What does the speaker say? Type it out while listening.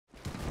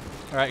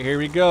All right, here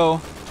we go.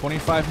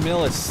 25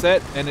 mil is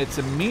set, and it's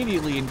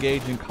immediately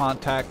engaging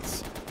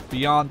contacts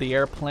beyond the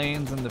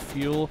airplanes and the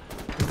fuel.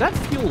 Is that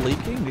fuel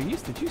leaking?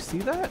 Did you see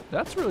that?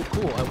 That's really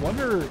cool. I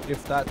wonder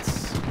if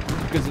that's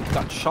because it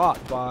got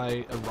shot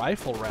by a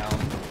rifle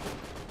round.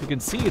 You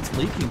can see it's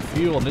leaking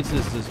fuel, and this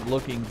is just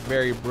looking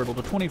very brittle.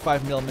 The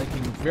 25 mil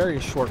making very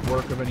short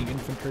work of any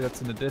infantry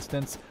that's in the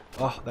distance.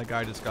 Oh, that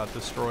guy just got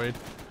destroyed.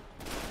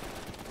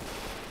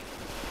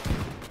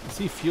 I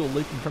see fuel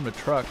leaking from the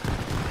truck.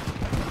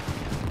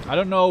 I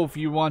don't know if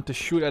you want to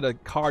shoot at a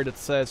card that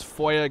says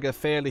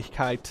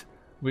Feuergefährlichkeit,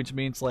 which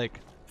means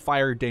like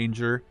fire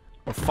danger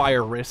or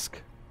fire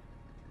risk.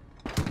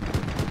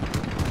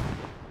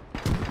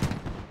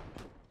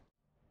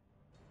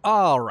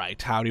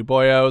 Alright, howdy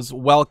boyos.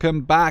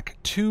 Welcome back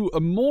to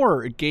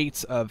more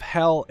Gates of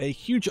Hell. A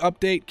huge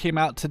update came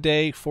out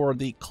today for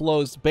the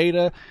closed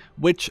beta,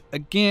 which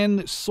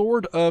again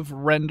sort of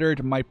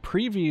rendered my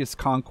previous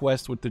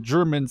conquest with the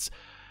Germans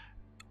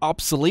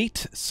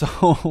obsolete,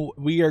 so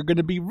we are going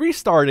to be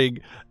restarting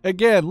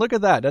again. Look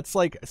at that. That's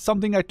like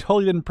something I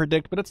totally didn't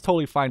predict, but it's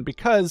totally fine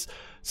because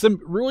some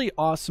really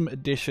awesome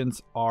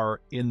additions are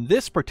in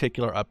this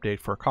particular update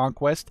for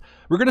Conquest.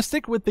 We're going to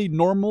stick with the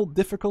normal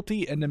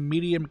difficulty and the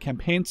medium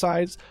campaign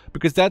size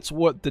because that's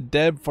what the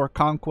dev for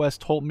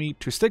Conquest told me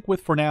to stick with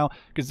for now,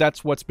 because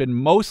that's what's been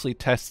mostly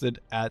tested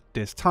at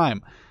this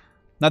time.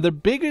 Now, the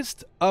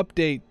biggest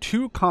update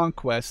to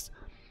Conquest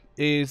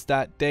is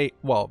that they,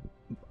 well,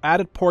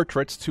 added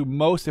portraits to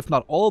most, if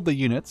not all, of the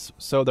units,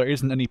 so there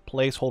isn't any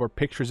placeholder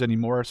pictures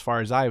anymore as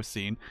far as I've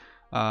seen.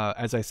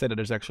 As I said,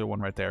 there's actually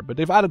one right there, but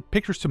they've added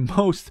pictures to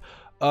most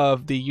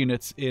of the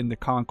units in the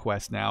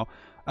Conquest now.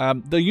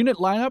 The unit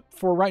lineup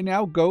for right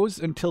now goes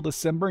until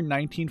December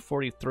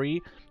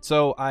 1943,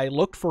 so I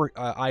looked for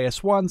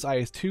IS-1s,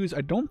 IS-2s.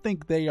 I don't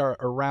think they are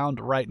around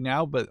right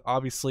now, but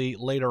obviously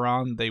later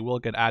on they will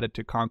get added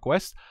to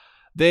Conquest.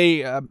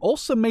 They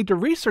also made the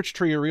research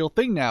tree a real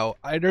thing now.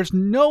 There's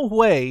no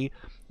way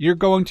you're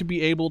going to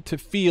be able to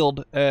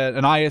field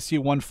an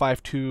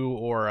ISU-152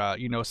 or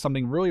you know,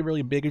 something really,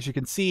 really big. As you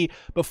can see,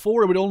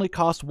 before it would only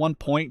cost 1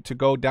 point to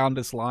go down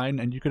this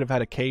line, and you could have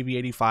had a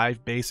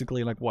KV-85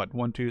 basically like what,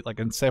 1, 2, like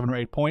in 7 or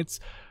 8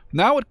 points.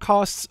 Now it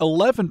costs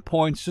 11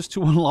 points just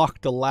to unlock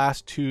the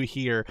last 2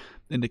 here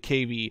in the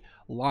KV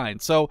line.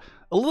 So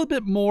a little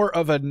bit more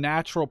of a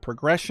natural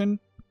progression.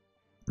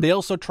 They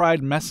also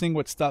tried messing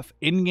with stuff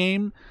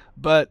in-game,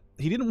 but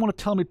he didn't want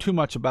to tell me too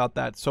much about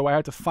that, so I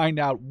had to find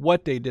out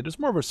what they did. It's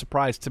more of a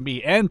surprise to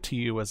me and to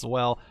you as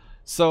well.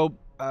 So,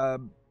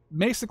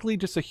 basically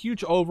just a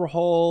huge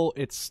overhaul.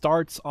 It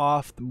starts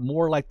off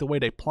more like the way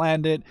they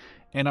planned it,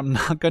 and I'm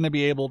not going to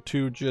be able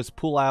to just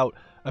pull out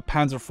a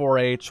Panzer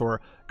IV-H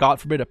or,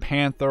 God forbid, a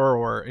Panther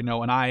or, you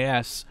know, an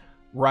IS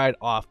right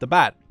off the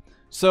bat.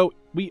 So,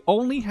 we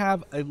only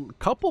have a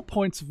couple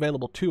points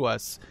available to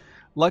us.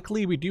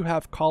 Luckily, we do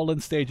have call-in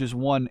stages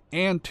 1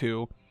 and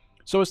 2,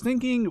 so I was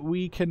thinking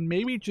we can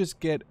maybe just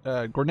get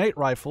grenade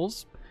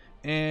rifles,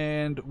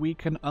 and we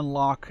can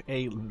unlock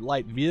a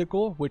light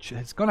vehicle, which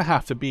is going to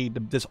have to be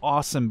this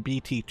awesome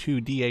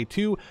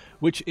BT-2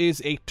 which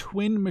is a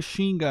twin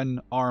machine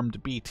gun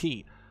armed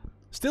BT.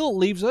 Still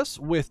leaves us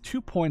with 2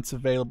 points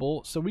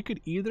available, so we could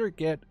either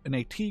get an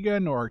AT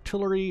gun or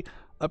artillery,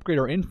 upgrade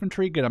our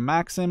infantry, get a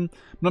Maxim,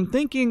 but I'm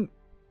thinking,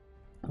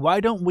 why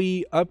don't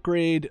we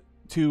upgrade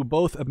to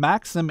both a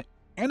Maxim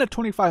and a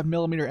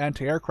 25mm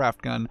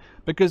anti-aircraft gun,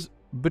 because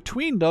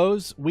between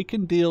those we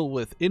can deal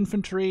with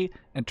infantry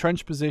and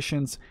trench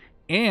positions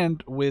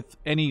and with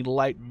any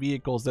light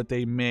vehicles that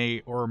they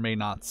may or may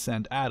not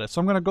send at us.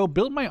 So I'm going to go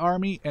build my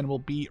army, and we'll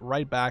be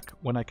right back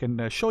when I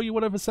can show you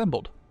what I've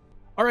assembled.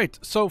 Alright,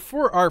 so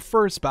for our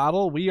first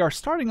battle, we are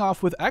starting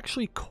off with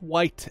actually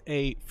quite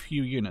a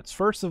few units.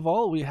 First of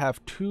all, we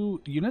have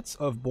 2 units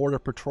of border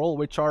patrol,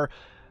 which are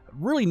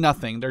really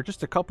nothing. They're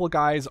just a couple of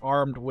guys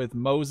armed with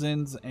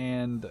Mosins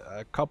and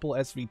a couple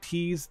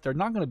SVTs. They're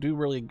not going to do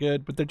really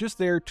good, but they're just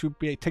there to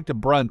take the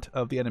brunt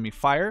of the enemy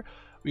fire.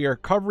 We are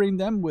covering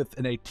them with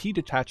an AT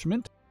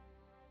detachment.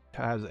 It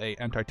has a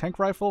anti-tank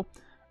rifle,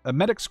 a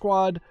medic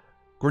squad,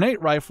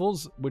 grenade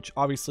rifles, which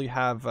obviously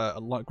have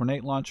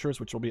grenade launchers,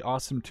 which will be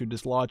awesome to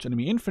dislodge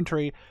enemy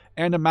infantry,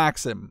 and a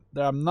Maxim.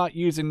 I'm not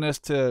using this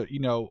to,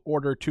 you know,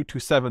 order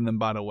 227 them,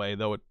 by the way,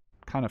 though it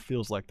kind of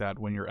feels like that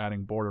when you're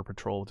adding border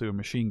patrol to a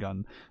machine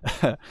gun.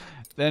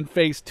 Then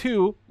phase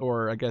 2,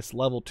 or I guess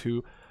level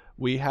 2,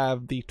 we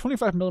have the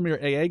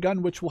 25mm AA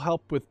gun, which will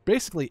help with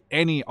basically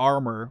any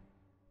armor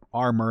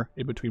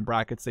in between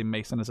brackets. They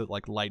may send us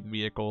like light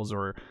vehicles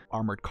or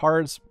armored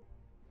cars.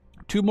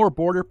 2 more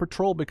border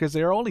patrol because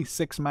they are only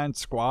 6-man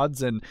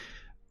squads, and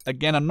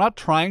again, I'm not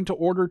trying to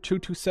order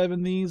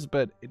 227 these,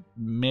 but it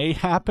may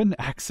happen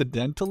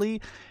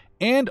accidentally.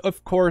 And,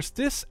 of course,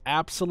 this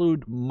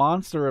absolute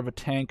monster of a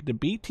tank, the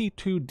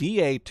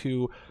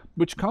BT-2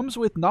 which comes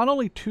with not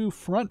only 2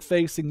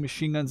 front-facing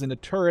machine guns in the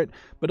turret,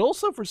 but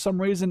also, for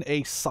some reason,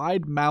 a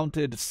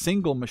side-mounted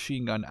single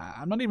machine gun.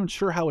 I'm not even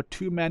sure how a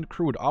 2-man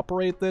crew would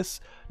operate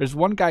this. There's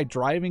one guy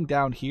driving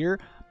down here,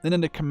 and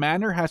then the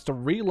commander has to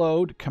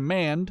reload,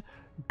 command,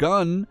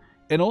 gun,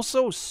 And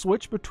also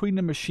switch between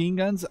the machine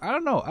guns. I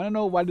don't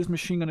know why this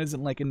machine gun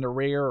isn't like in the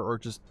rear or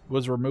just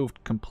was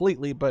removed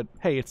completely, but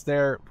hey, it's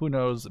there. Who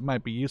knows? It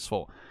might be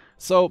useful.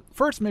 So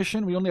first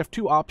mission, we only have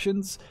 2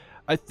 options.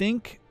 I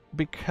think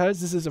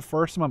because this is the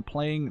first time I'm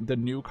playing the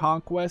new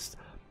Conquest,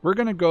 we're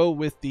going to go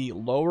with the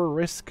lower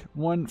risk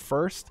one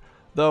first.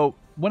 Though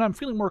when I'm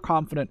feeling more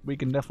confident, we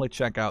can definitely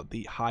check out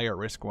the higher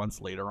risk ones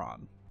later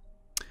on.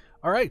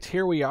 Alright,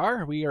 here we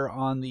are. We are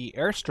on the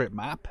airstrip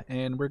map,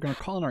 and we're going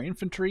to call in our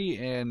infantry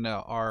and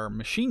our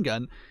machine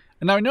gun.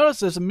 And now I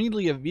notice there's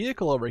immediately a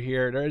vehicle over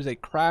here. There is a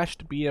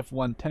crashed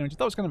BF-110, which I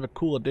thought was kind of a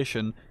cool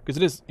addition, because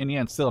it is, in the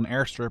end, still an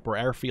airstrip or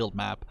airfield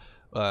map.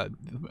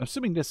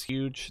 Assuming this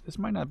huge, this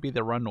might not be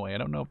the runway. I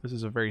don't know if this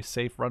is a very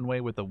safe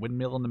runway with a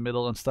windmill in the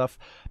middle and stuff.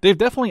 They've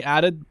definitely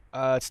added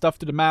stuff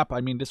to the map.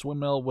 I mean, this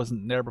windmill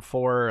wasn't there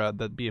before.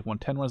 The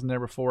BF-110 wasn't there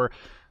before.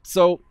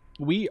 So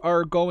we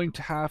are going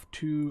to have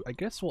to, I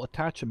guess we'll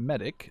attach a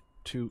medic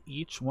to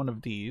each one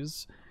of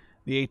these.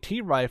 The AT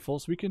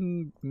rifles, we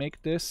can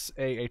make this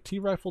a AT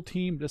rifle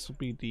team. This will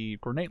be the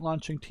grenade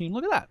launching team.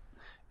 Look at that.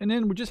 And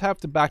then we just have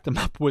to back them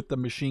up with the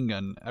machine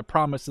gun. I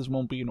promise this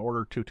won't be an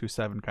Order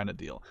 227 kind of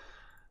deal.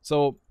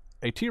 So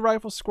AT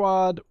rifle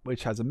squad,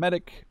 which has a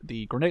medic.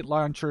 The grenade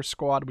launcher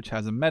squad, which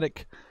has a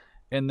medic.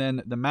 And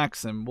then the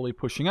Maxim will be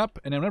pushing up.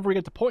 And then whenever we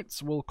get the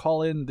points, we'll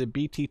call in the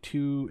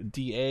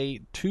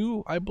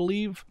BT2DA2, I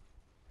believe.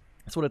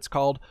 That's what it's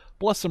called,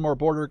 plus some more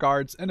border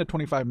guards and a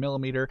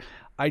 25mm.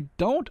 I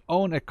don't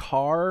own a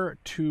car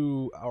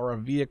or a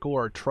vehicle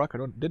or a truck.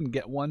 Didn't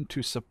get one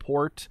to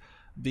support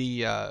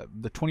the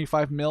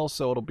 25mm,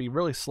 so it'll be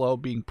really slow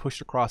being pushed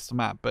across the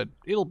map, but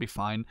it'll be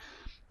fine.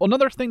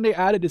 Another thing they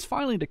added is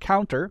finally the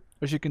counter.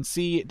 As you can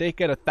see, they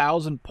get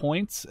 1,000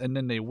 points and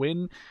then they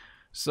win.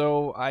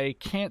 So I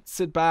can't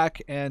sit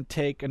back and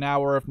take an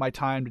hour of my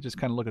time to just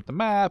kind of look at the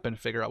map and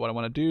figure out what I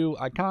want to do.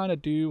 I kind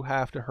of do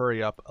have to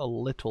hurry up a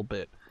little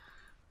bit.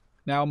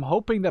 Now, I'm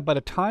hoping that by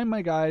the time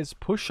my guys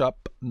push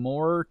up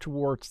more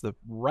towards the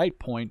right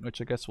point, which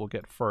I guess we'll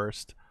get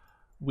first,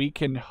 we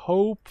can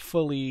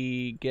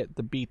hopefully get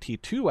the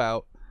BT2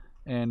 out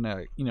and,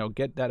 you know,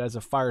 get that as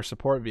a fire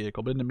support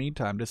vehicle. But in the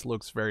meantime, this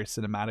looks very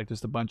cinematic.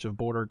 Just a bunch of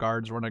border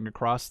guards running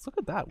across. Look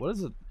at that. What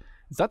is it?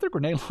 Is that their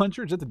grenade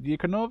launcher? Is that the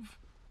Diakonov?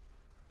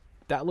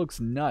 That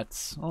looks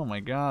nuts. Oh, my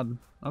God.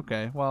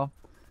 Okay, well.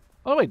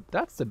 Oh, wait,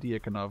 that's the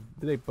Diakonov.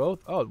 Did they both?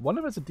 Oh, one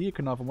of us is a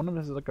Diakonov and one of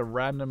us is like a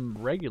random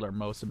regular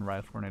Mosin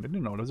rifle grenade. I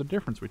didn't know there was a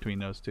difference between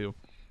those two.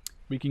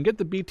 We can get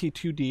the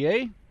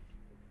BT2DA,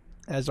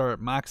 as our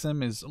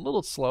Maxim is a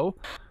little slow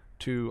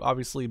to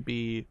obviously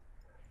be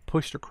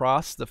pushed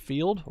across the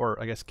field,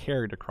 or I guess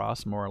carried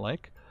across more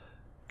like.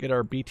 Get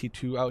our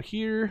BT2 out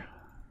here,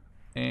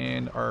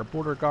 and our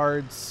border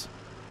guards.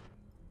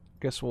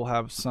 Guess we'll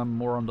have some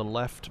more on the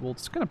left. We'll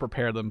just kind of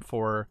prepare them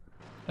for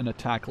an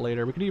attack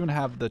later. We could even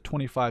have the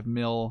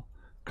 25mm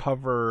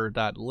cover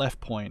that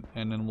left point,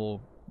 and then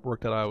we'll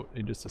work that out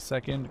in just a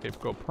second. Okay,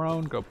 go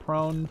prone, go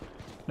prone.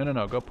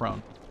 No, go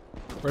prone.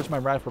 Where's my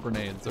rifle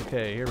grenades?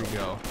 Okay, here we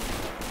go.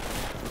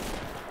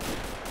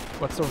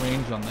 What's the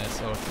range on this?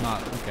 Oh, it's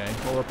not. Okay,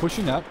 well, we're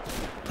pushing up.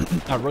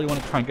 I really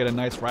want to try and get a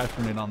nice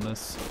rifle grenade on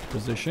this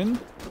position.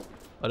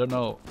 I don't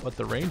know what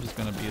the range is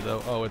going to be,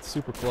 though. Oh, it's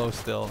super close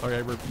still.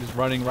 Okay, we're just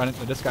running.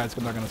 This guy's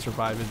not going to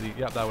survive, is he?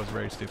 Yep, that was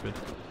very stupid.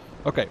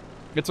 Okay.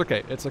 It's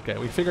okay, it's okay.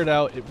 We figured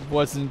out it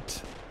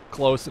wasn't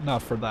close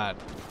enough for that.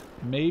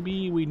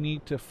 Maybe we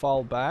need to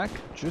fall back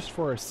just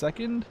for a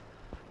second.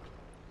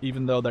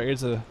 Even though there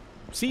is a...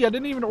 See, I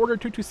didn't even order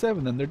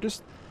 227 then. They're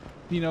just,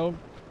 you know,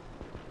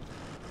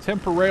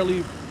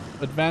 temporarily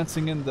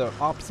advancing in the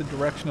opposite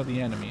direction of the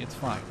enemy. It's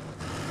fine.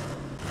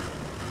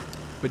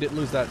 We did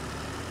lose that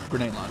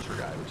grenade launcher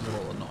guy, which is a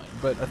little annoying.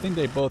 But I think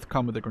they both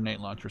come with a grenade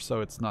launcher, so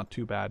it's not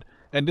too bad.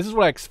 And this is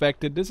what I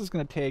expected. This is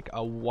going to take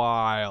a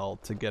while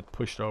to get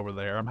pushed over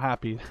there. I'm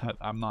happy that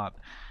I'm not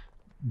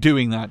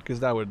doing that, because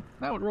that would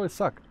really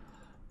suck.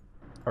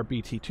 Our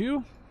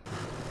BT2.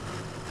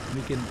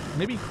 We can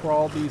maybe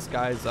crawl these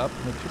guys up,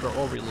 make sure they're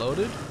all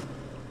reloaded.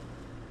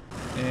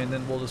 And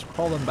then we'll just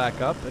crawl them back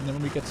up, and then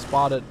when we get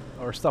spotted,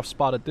 or stuff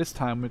spotted this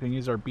time, we can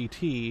use our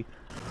BT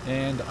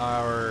and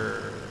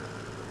our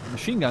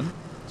machine gun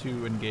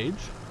to engage.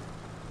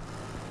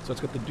 So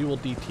it's got the dual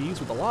DTs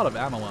with a lot of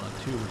ammo on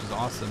it too, which is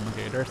awesome.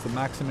 Okay, there's the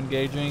Maxim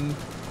engaging.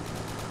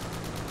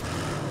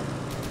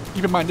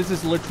 Keep in mind, this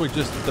is literally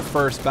just the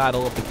first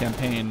battle of the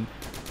campaign,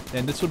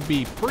 and this would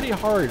be pretty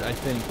hard, I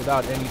think,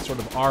 without any sort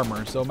of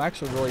armor. So I'm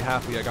actually really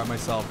happy I got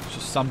myself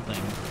just something.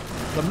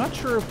 But I'm not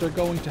sure if they're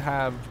going to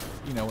have,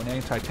 you know, an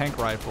anti-tank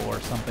rifle or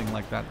something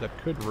like that that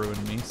could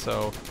ruin me,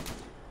 so...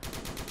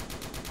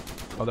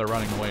 Oh, they're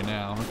running away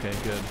now. Okay,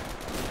 good.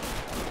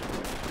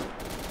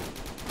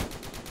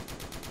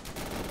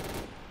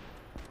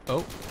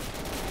 Oh.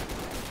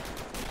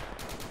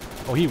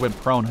 Oh, he went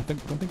prone. I don't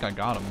think I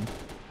got him.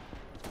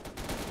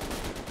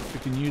 We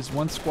can use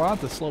one squad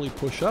to slowly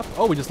push up.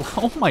 Oh, we just...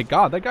 Oh my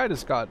god, that guy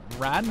just got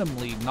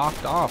randomly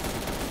knocked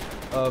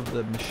off of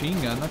the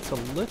machine gun. That's a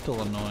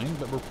little annoying,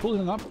 but we're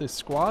pulling up this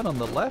squad on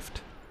the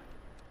left.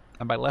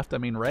 And by left, I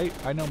mean right.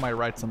 I know my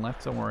rights and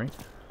lefts, don't worry.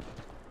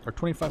 Our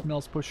 25 mil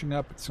is pushing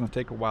up. It's going to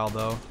take a while,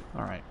 though.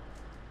 All right.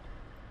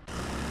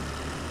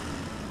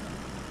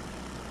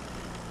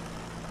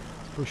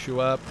 Let's push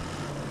you up.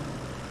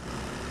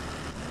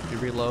 You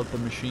reload the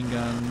machine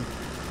gun.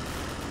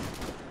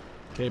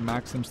 Okay,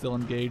 Maxim's still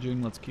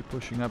engaging. Let's keep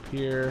pushing up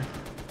here.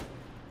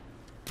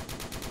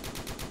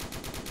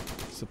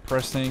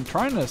 Suppressing.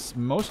 Trying to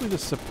mostly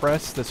just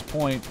suppress this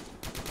point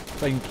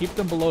so I can keep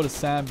them below the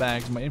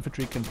sandbags. My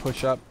infantry can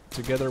push up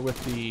together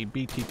with the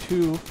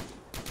BT-2.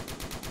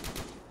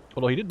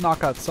 Although he did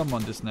knock out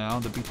someone just now.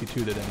 The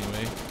BT-2 did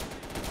anyway.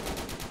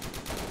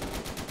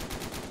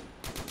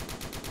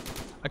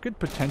 I could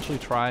potentially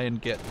try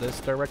and get this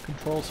direct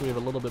control so we have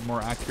a little bit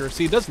more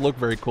accuracy. It does look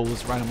very cool,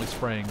 this randomly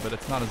spraying, but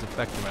it's not as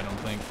effective, I don't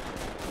think.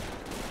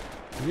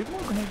 Do we have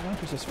more grenade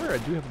launchers? I swear I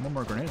do have one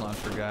more grenade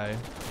launcher guy.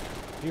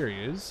 Here he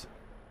is.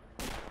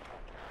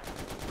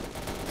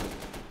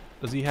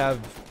 Does he have...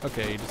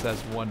 Okay, he just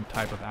has one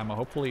type of ammo.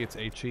 Hopefully it's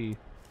HE.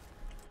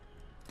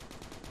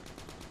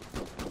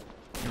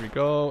 Here we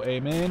go.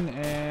 Aim in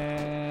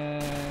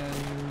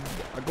and...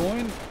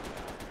 going.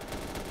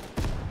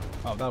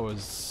 Oh, that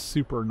was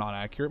super not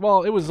accurate.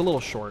 Well, it was a little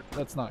short.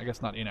 That's not, I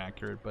guess, not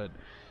inaccurate, but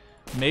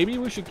maybe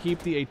we should keep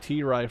the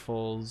AT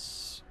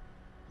rifles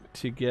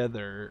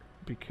together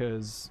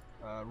because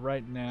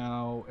right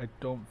now I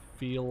don't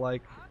feel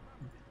like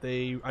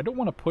I don't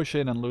want to push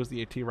in and lose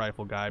the AT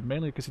rifle guy,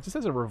 mainly because he just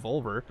has a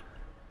revolver.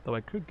 Though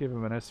I could give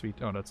him an SV.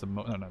 Oh, that's a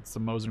that's a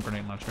Mosin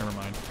grenade launcher. Never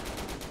mind.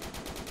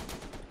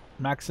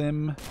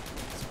 Maxim,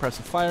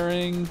 suppressive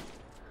firing.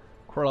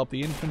 Curl up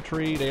the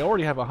infantry. They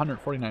already have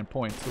 149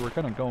 points, so we're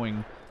kind of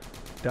going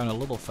down a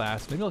little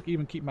fast. Maybe I'll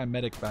even keep my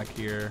medic back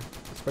here,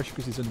 especially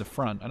because he's in the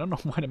front. I don't know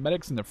why the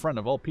medic's in the front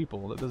of all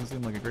people. That doesn't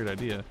seem like a great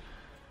idea.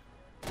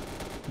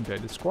 Okay,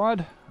 the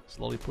squad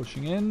slowly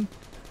pushing in.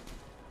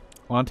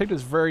 I want to take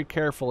this very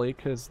carefully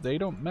because they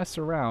don't mess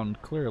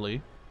around,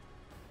 clearly.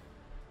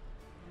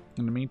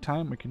 In the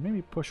meantime, we can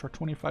maybe push our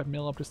 25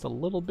 mil up just a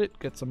little bit,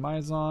 get some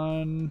eyes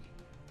on.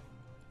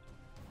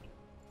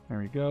 There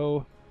we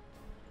go.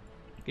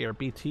 Okay, our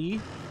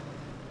BT.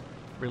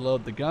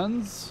 Reload the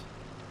guns.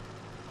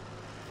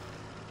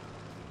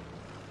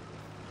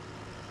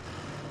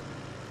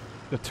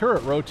 The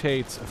turret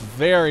rotates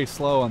very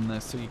slow on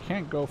this, so you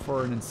can't go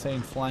for an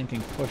insane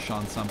flanking push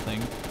on something.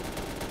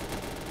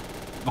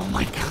 Oh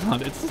my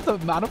god, it's just the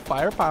amount of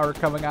firepower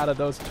coming out of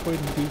those twin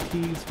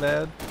BTs,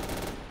 man.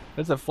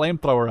 There's a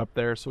flamethrower up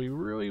there, so we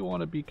really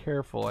want to be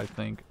careful, I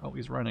think. Oh,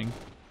 he's running.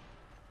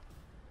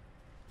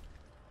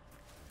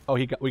 Oh,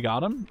 we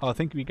got him? Oh, I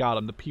think we got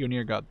him. The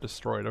Pioneer got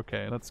destroyed.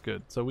 Okay, that's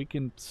good. So we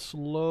can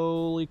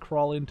slowly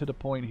crawl into the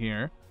point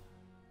here.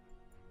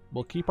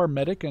 We'll keep our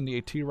medic and the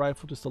AT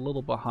rifle just a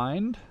little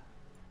behind.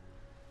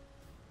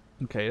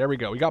 Okay, there we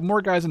go. We got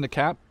more guys in the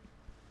cap.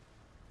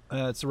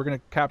 So we're going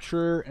to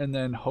capture, and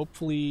then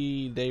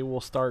hopefully they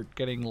will start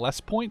getting less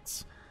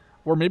points.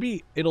 Or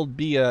maybe it'll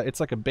be it's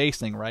like a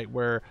basing, right?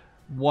 Where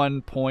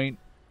 1 point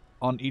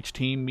on each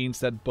team means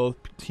that both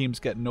teams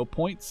get no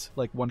points.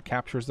 Like one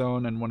capture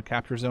zone and one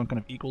capture zone kind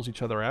of equals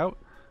each other out.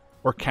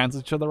 Or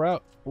cancels each other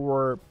out.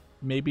 Or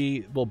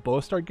maybe we'll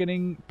both start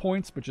getting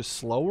points, but just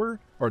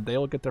slower. Or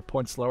they'll get their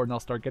points slower and they'll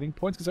start getting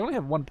points. Because I only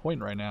have 1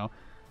 point right now.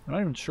 I'm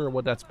not even sure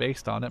what that's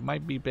based on. It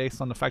might be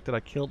based on the fact that I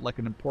killed like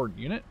an important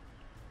unit.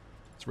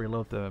 Let's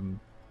reload the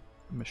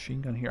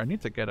machine gun here. I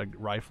need to get a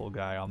rifle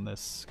guy on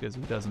this because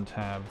he doesn't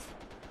have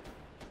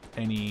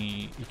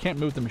any... He can't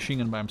move the machine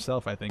gun by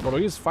himself, I think. Although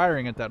he is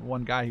firing at that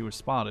one guy who was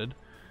spotted.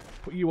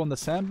 Put you on the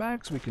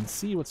sandbags so we can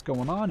see what's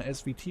going on.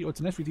 SVT... Oh,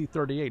 it's an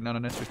SVT-38, not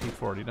an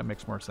SVT-40. That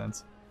makes more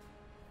sense.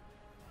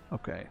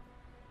 Okay.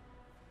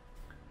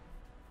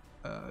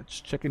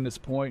 Just checking this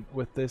point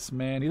with this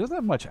man. He doesn't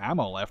have much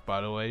ammo left,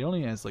 by the way. He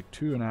only has like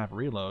 2.5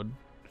 reload.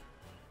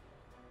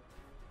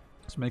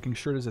 Just making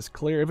sure this is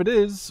clear. If it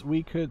is,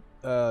 we could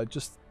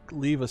just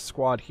leave a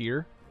squad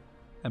here.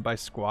 And by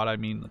squad, I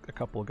mean like a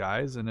couple of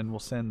guys. And then we'll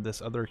send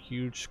this other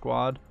huge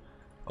squad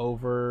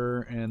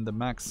over and the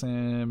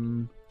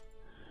Maxim.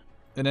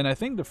 And then I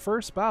think the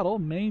first battle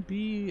may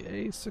be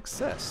a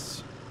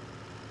success.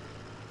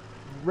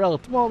 Well,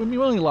 I mean, we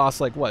only lost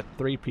like, what,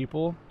 3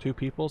 people? 2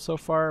 people so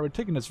far? We're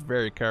taking this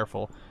very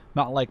careful.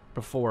 Not like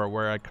before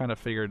where I kind of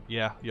figured,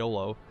 yeah,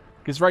 YOLO.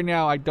 Because right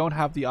now I don't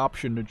have the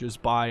option to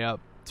just buy up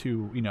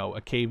to, you know,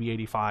 a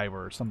KV-85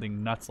 or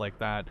something nuts like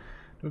that. Do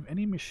we have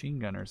any machine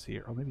gunners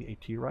here? Or maybe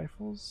AT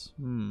rifles?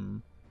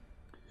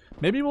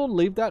 Maybe we'll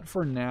leave that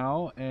for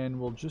now and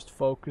we'll just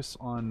focus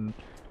on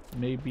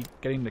maybe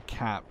getting the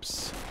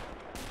caps.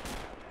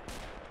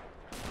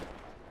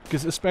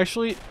 Because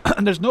especially,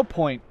 there's no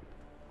point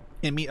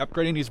in me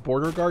upgrading these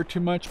border guard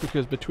too much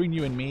because between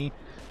you and me,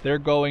 they're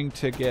going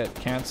to get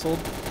canceled.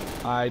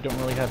 I don't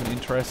really have an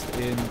interest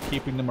in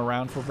keeping them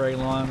around for very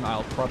long.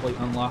 I'll probably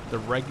unlock the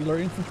regular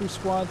infantry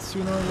squads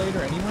sooner or later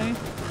anyway.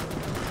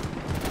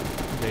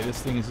 Okay, this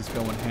thing is just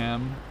going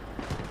ham.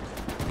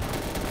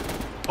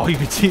 Oh, you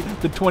can see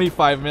the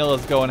 25 mil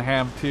is going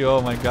ham too.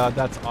 Oh my god,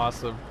 that's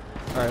awesome.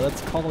 Alright,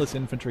 let's call this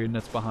infantry and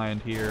that's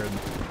behind here and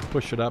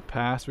push it up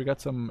past. We got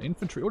some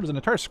infantry. Oh, there's an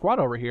entire squad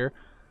over here.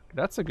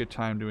 That's a good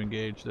time to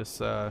engage this.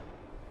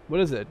 What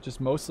is it? Just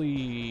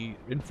mostly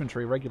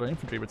infantry, regular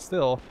infantry, but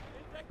still.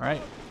 All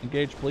right,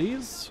 engage,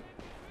 please.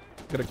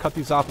 Gonna cut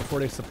these off before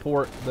they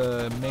support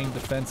the main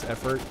defense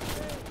effort.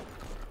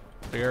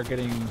 They are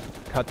getting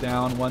cut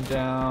down. One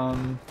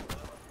down.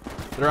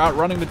 They're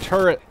outrunning the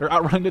turret. They're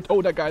outrunning the...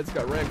 Oh, that guy's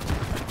got wrecked.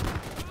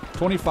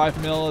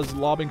 25 mil is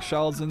lobbing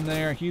shells in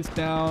there. He's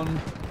down.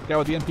 The guy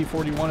with the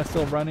MP41 is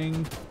still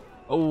running.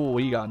 Oh,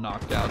 he got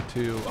knocked out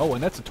too. Oh,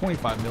 and that's a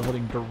 25 mil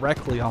hitting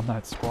directly on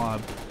that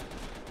squad.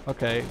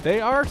 Okay, they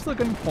are still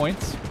getting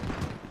points.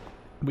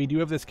 We do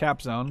have this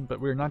cap zone, but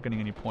we're not getting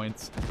any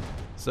points.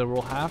 So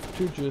we'll have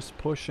to just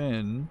push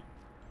in.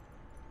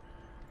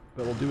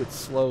 But we'll do it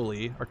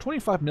slowly. Our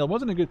 25 mil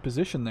wasn't a good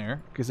position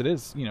there, because it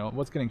is, you know, it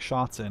was getting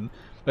shots in.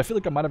 But I feel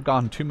like I might have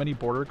gone too many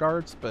border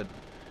guards, but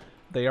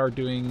they are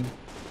doing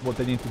what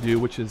they need to do,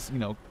 which is, you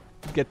know,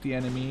 get the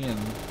enemy and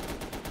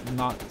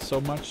not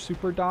so much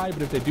super die.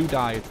 But if they do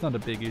die, it's not a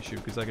big issue,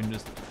 because I can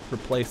just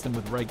replace them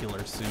with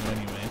regulars soon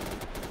anyway.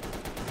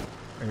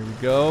 There we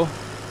go.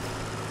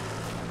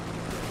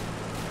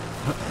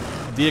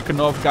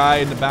 Diakonov guy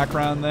in the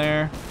background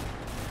there.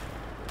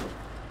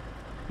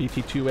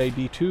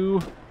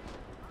 BT2AD2.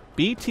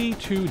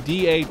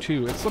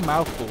 BT2DA2. It's a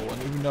mouthful,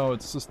 and even though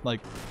it's just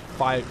like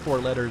 4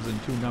 letters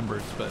and 2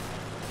 numbers, but...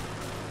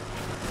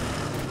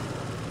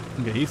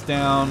 Okay, he's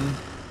down.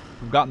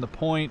 We've gotten the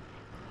point.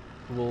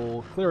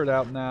 We'll clear it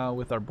out now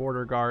with our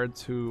border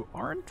guards, who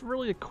aren't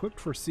really equipped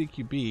for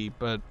CQB,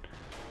 but...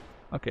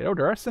 Okay, oh,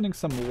 they are sending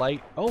some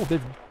light... Oh,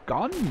 they've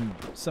gotten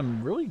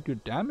some really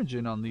good damage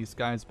in on these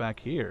guys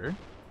back here.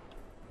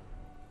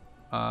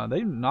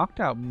 They knocked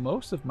out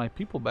most of my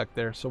people back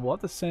there, so we'll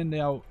have to send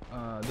out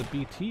the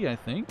BT, I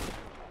think.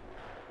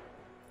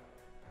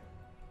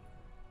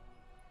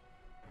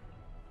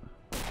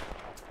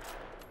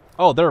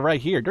 Oh, they're right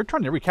here. They're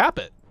trying to recap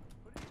it.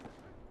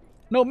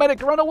 No,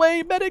 medic, run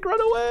away! Medic, run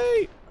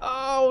away!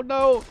 Oh,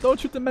 no. Don't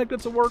shoot the medic.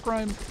 That's a war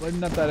crime. Well,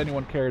 not that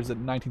anyone cares at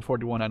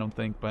 1941, I don't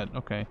think, but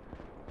okay.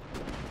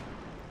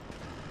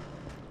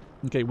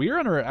 Okay, we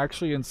are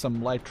actually in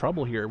some light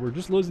trouble here. We're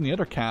just losing the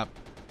other cap.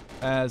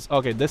 As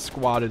okay, this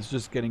squad is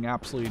just getting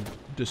absolutely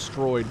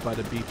destroyed by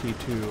the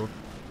BT2.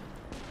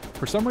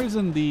 For some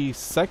reason, the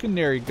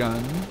secondary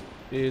gun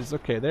is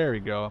okay. There we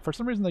go. For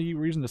some reason, they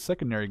were using the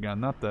secondary gun,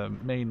 not the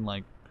main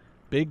like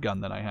big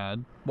gun that I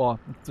had. Well,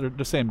 they're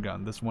the same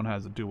gun. This one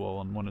has a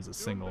dual and one is a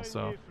single.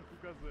 So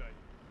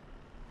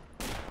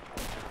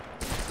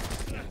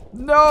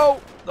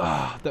no,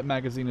 that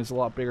magazine is a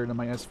lot bigger than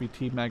my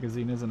SVT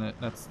magazine, isn't it?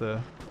 That's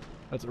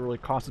what really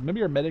costs us.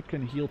 Maybe our medic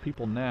can heal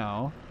people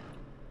now.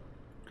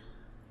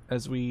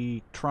 As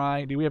we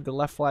try, do we have the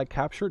left flag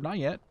captured? Not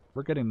yet.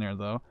 We're getting there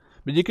though.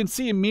 But you can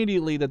see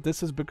immediately that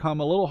this has become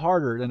a little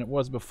harder than it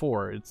was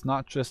before. It's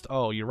not just,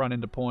 oh, you run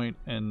into point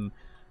and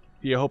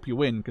you hope you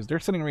win, because they're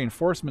sending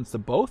reinforcements to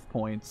both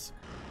points.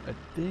 I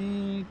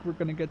think we're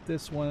going to get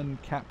this one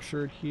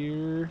captured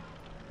here.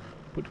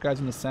 Put guys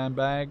in the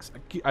sandbags.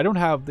 I don't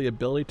have the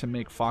ability to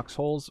make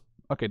foxholes.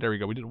 Okay, there we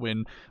go. We did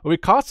win. Well,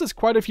 it cost us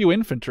quite a few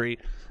infantry.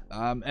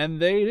 And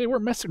they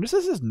weren't messing. This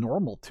is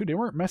normal too. They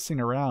weren't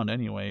messing around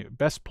anyway.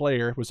 Best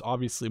player was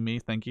obviously me.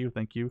 Thank you,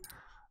 thank you.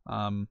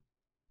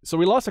 So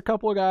we lost a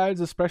couple of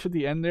guys, especially at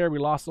the end there. We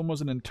lost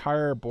almost an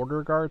entire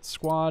border guard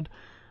squad.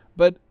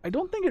 But I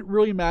don't think it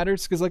really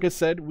matters, because like I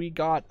said, we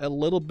got a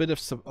little bit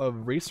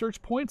of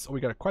research points.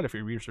 We got quite a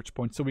few research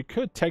points, so we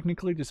could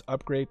technically just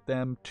upgrade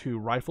them to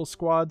rifle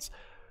squads,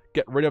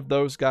 get rid of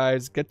those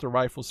guys, get the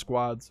rifle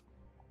squads.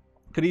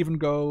 Could even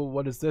go,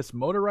 what is this?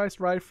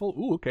 Motorized rifle?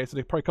 Ooh, okay, so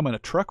they probably come in a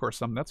truck or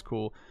something. That's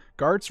cool.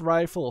 Guards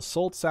rifle,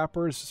 assault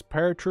sappers,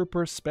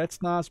 paratroopers,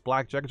 Spetsnaz,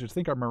 black jackets, which I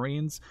think are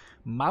Marines.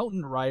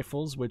 Mountain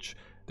rifles, which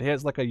they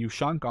has like a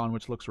Ushank on,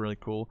 which looks really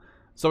cool.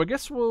 So I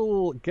guess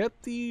we'll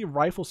get the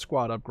rifle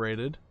squad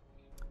upgraded.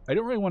 I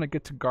don't really want to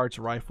get to guards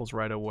rifles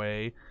right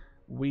away.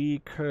 We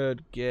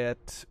could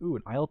get... Ooh,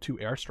 an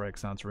IL-2 airstrike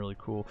sounds really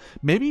cool.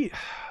 Maybe...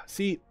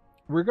 See...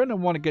 We're going to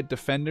want to get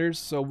defenders,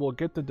 so we'll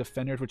get the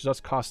defenders, which does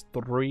cost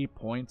 3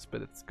 points,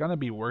 but it's going to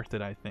be worth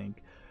it, I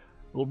think.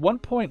 Well, 1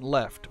 point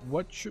left.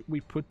 What should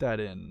we put that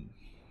in?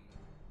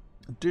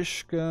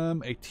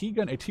 Dishcum, a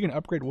T-gun. A T-gun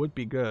upgrade would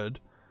be good,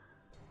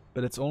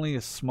 but it's only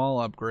a small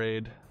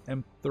upgrade.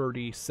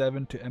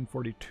 M37 to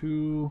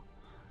M42.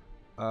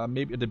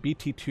 Maybe the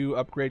BT2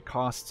 upgrade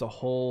costs a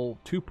whole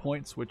 2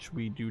 points, which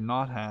we do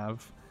not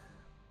have.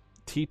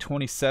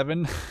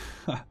 T27,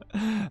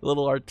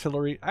 little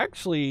artillery.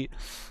 Actually...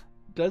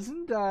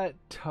 Doesn't that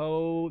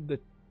tow the...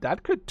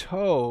 That could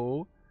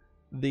tow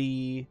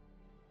the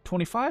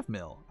 25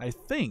 mil. I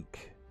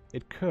think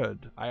it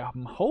could.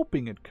 I'm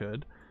hoping it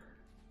could.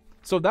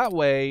 So that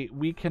way,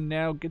 we can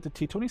now get the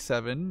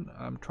T27.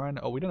 I'm trying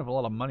to... Oh, we don't have a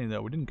lot of money,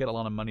 though. We didn't get a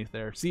lot of money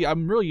there. See,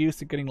 I'm really used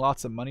to getting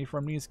lots of money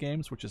from these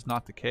games, which is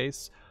not the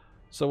case.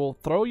 So we'll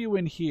throw you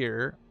in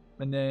here.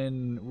 And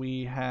then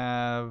we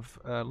have...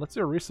 let's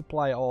do a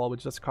resupply all,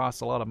 which just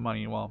costs a lot of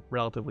money. Well,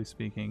 relatively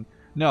speaking.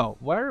 No,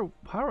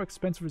 how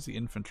expensive is the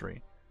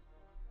infantry?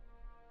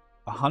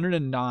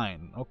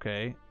 109.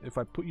 Okay. If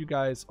I put you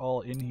guys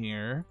all in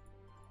here,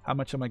 how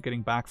much am I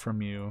getting back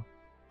from you?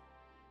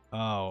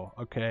 Oh,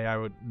 okay. I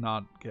would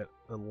not get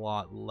a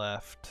lot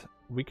left.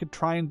 We could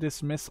try and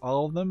dismiss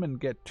all of them and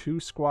get 2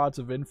 squads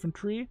of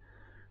infantry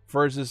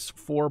versus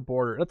 4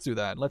 border. Let's do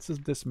that. Let's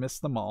just dismiss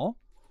them all.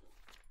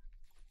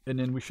 And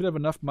then we should have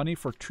enough money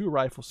for 2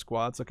 rifle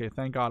squads. Okay,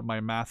 thank God my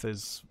math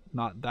is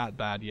not that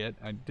bad yet.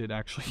 I did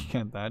actually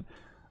get that.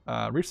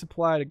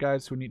 Resupply to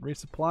guys who need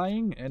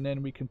resupplying. And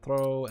then we can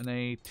throw an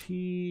a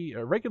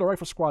regular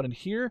rifle squad in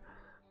here.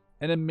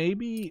 And then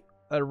maybe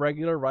a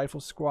regular rifle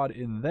squad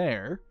in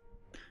there.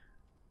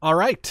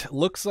 Alright,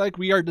 looks like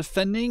we are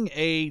defending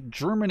a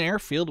German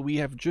airfield. We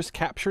have just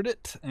captured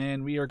it.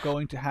 And we are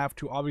going to have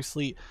to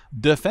obviously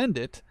defend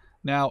it.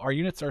 Now, our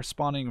units are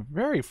spawning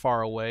very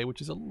far away, which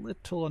is a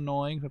little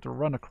annoying. We have to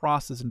run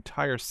across this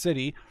entire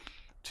city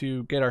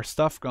to get our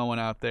stuff going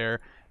out there.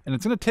 And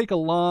it's going to take a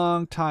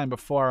long time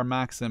before our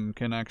Maxim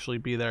can actually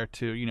be there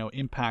to, you know,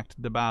 impact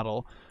the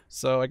battle.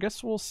 So I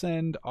guess we'll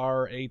send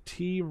our AT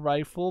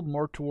rifle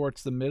more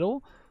towards the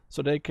middle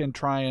so they can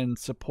try and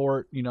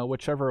support, you know,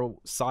 whichever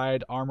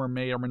side armor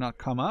may or may not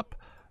come up.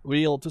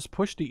 We'll just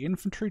push the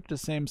infantry to the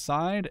same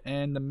side,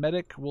 and the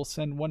medic, will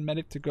send 1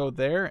 medic to go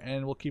there,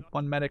 and we'll keep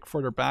 1 medic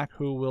further back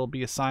who will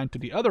be assigned to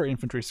the other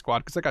infantry squad,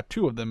 because I got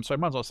 2 of them, so I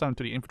might as well send them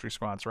to the infantry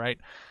squads, right?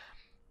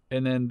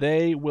 And then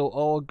they will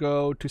all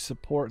go to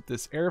support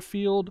this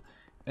airfield,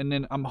 and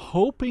then I'm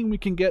hoping we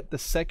can get the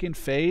second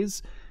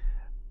phase.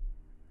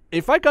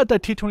 If I got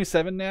that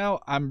T-27 now,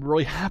 I'm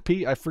really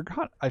happy. I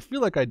feel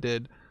like I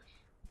did.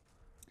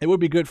 It would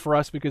be good for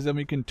us because then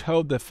we can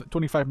tow the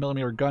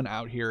 25mm gun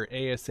out here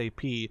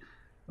ASAP.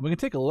 And we can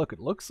take a look. It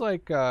looks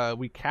like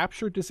we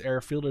captured this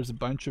airfield. There's a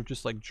bunch of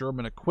just like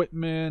German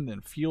equipment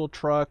and fuel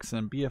trucks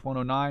and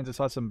BF-109s. I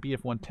saw some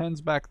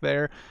BF-110s back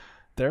there.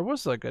 There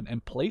was like an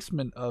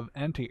emplacement of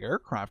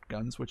anti-aircraft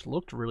guns, which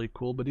looked really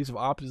cool. But these have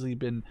obviously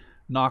been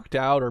knocked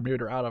out, or maybe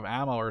they're out of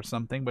ammo or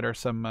something. But there's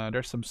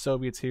some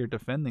Soviets here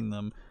defending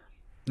them,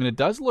 and it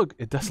does look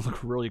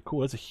really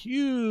cool. It's a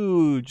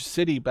huge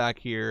city back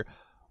here,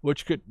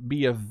 which could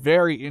be a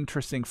very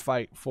interesting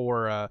fight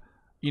for,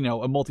 you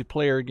know, a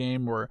multiplayer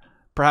game, or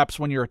perhaps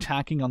when you're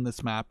attacking on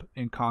this map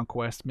in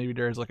Conquest, maybe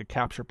there's like a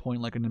capture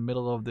point like in the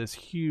middle of this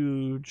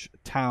huge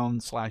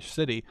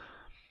town/city.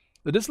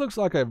 But this looks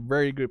like a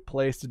very good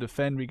place to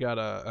defend. We got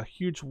a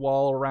huge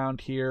wall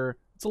around here.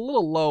 It's a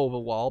little low of a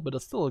wall, but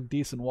it's still a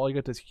decent wall. You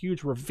got this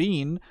huge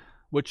ravine,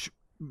 which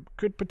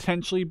could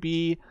potentially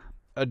be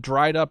a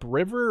dried up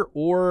river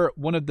or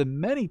one of the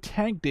many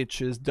tank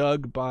ditches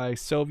dug by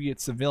Soviet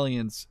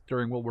civilians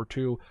during World War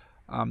II.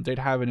 They'd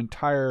have an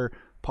entire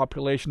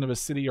population of a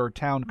city or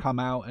town come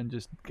out and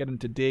just get them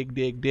to dig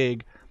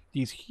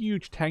these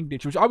huge tank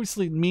ditches, which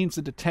obviously means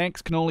that the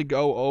tanks can only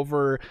go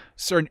over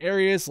certain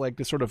areas, like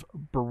this sort of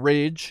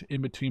bridge in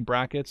between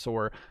brackets,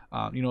 or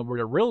you know, where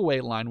the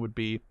railway line would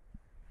be.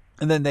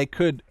 And then they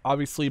could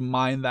obviously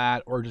mine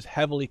that or just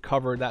heavily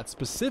cover that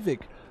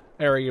specific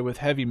area with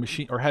heavy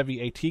machine or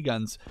heavy AT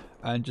guns,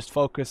 and just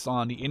focus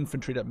on the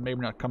infantry that may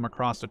not come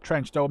across the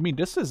trench. Though I mean,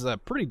 this is a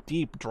pretty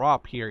deep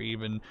drop here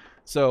even,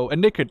 so,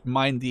 and they could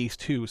mine these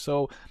too.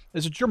 So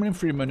as a German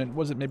infantryman, it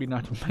wasn't maybe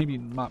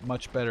not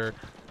much better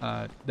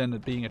than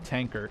it being a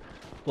tanker.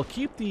 We'll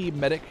keep the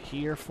medic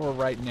here for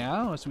right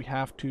now, as we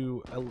have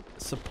to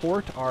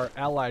support our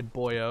allied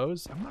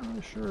boyos. I'm not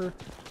really sure.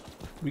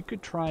 We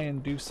could try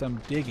and do some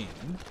digging.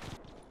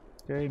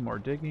 Okay, more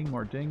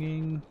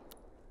digging.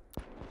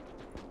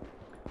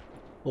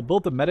 We'll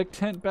build the medic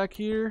tent back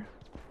here.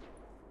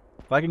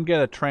 If I can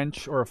get a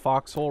trench or a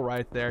foxhole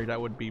right there, that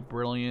would be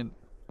brilliant.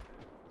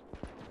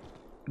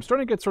 I'm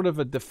starting to get sort of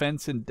a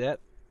defense in debt,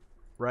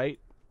 right?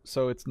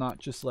 So it's not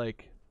just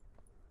like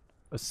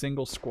a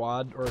single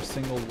squad or a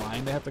single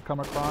line they have to come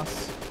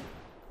across.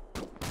 I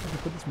can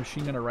put this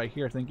machine gunner right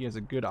here. I think he has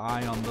a good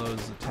eye on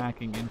those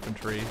attacking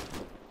infantry.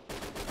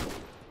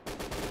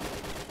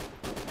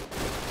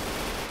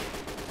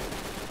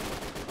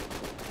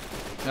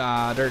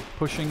 They're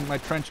pushing my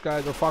trench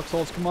guys or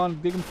foxholes. Come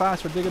on, dig them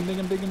faster. Dig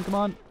them, come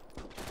on.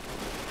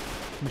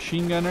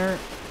 Machine gunner,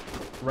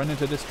 run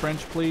into this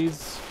trench,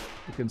 please.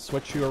 We can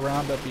switch you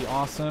around, that'd be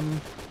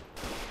awesome.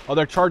 Oh,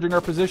 they're charging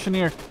our position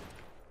here.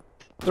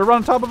 They're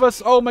on top of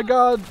us. Oh my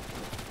god.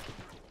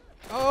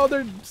 Oh,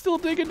 they're still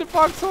digging the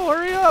foxhole.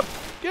 Hurry up.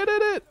 Get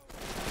in it.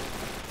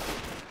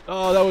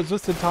 Oh, that was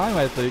just in time,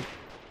 I think.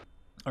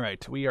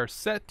 Alright, we are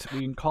set. We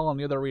can call on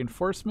the other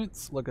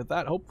reinforcements. Look at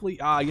that. Hopefully,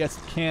 yes,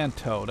 can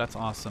tow. That's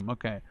awesome.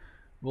 Okay.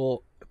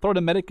 We'll throw the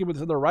medic in with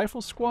the other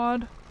rifle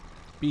squad.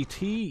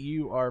 BT,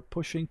 you are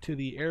pushing to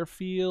the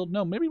airfield.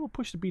 No, maybe we'll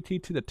push the BT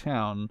to the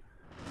town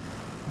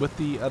with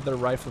the other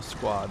rifle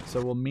squad.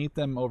 So we'll meet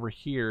them over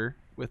here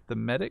with the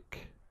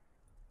medic.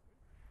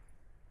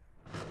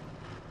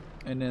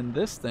 And then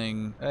this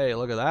thing, hey,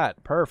 look at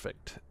that.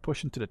 Perfect.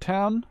 Pushing to the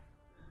town.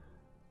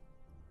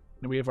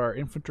 And we have our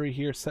infantry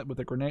here set with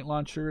the grenade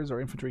launchers. Our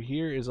infantry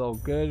here is all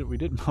good. We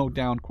did mow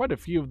down quite a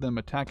few of them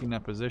attacking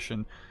that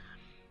position.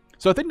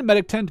 So I think the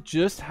medic tent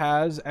just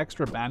has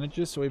extra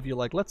bandages. So if you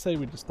like, let's say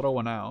we just throw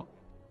one out.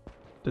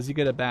 Does he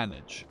get a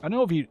bandage? I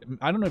don't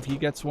know if he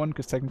gets one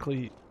because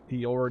technically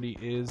he already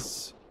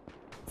is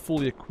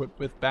fully equipped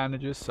with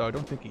bandages, so I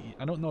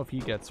don't know if he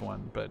gets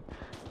one, but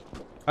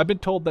I've been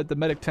told that the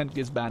medic tent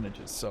gives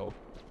bandages, so.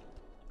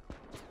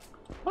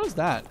 What is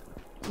that?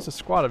 It's a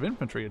squad of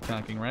infantry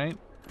attacking, right?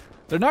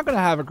 They're not going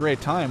to have a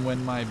great time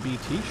when my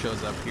BT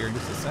shows up here in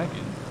just a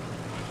second.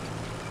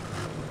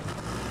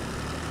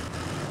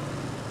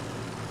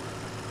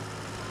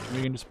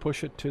 We can just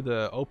push it to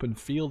the open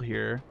field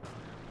here.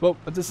 But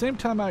at the same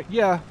time,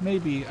 yeah,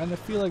 maybe. And I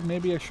feel like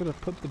maybe I should have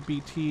put the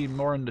BT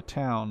more into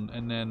town.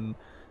 And then,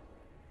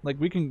 like,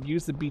 we can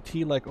use the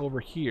BT, like, over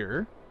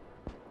here.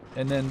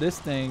 And then this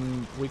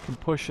thing, we can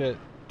push it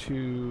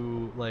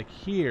to, like,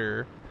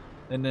 here.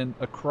 And then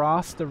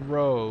across the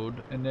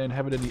road. And then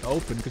have it in the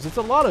open. Because it's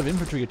a lot of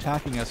infantry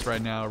attacking us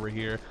right now over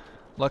here.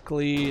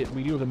 Luckily,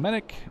 we do have a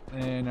medic.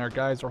 And our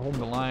guys are holding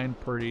the line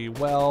pretty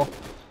well.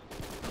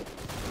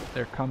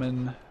 They're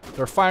coming.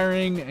 They're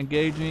firing,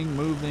 engaging,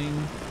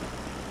 moving.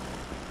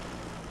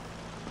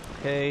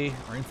 Okay,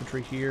 our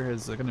infantry here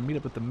is going to meet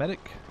up with the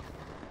medic.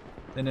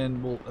 And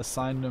then we'll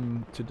assign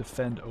them to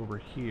defend over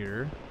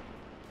here.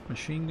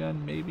 Machine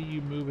gun, maybe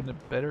you move in a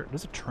better...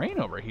 There's a train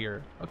over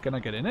here. Oh, can I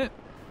get in it?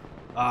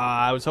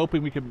 I was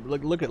hoping we could...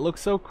 Look, it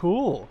looks so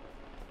cool.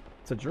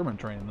 It's a German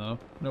train, though.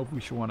 I don't know if we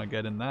should want to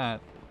get in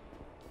that.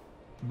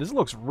 This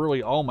looks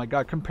really... Oh my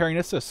god, comparing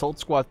this to Assault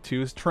Squad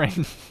 2's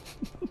train.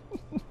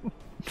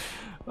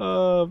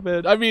 Oh,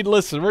 man. I mean,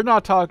 listen, we're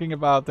not talking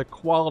about the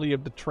quality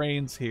of the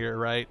trains here,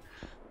 right?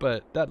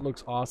 But that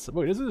looks awesome.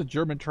 Wait, this is a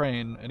German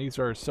train, and these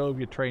are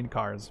Soviet train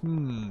cars.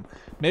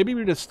 Maybe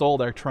we just stole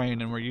their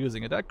train and we're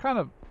using it. That kind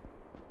of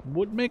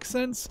would make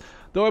sense.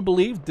 Though I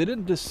believe,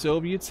 didn't the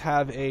Soviets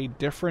have a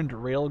different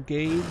rail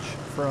gauge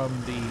from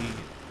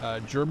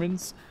the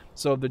Germans?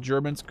 So the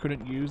Germans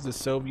couldn't use the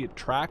Soviet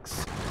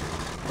tracks?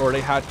 Or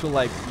they had to,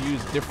 like,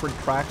 use different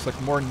tracks, like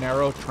more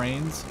narrow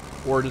trains?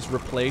 Or just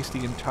replace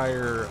the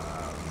entire,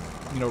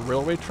 you know,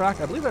 railway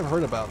track? I believe I've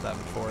heard about that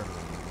before.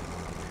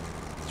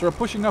 So we're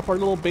pushing up our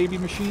little baby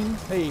machine.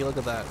 Hey, look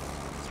at that.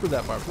 Screw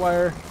that barbed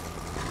wire.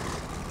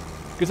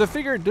 Because I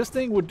figured this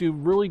thing would do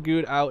really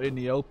good out in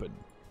the open.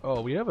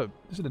 Oh,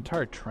 there's an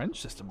entire trench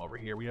system over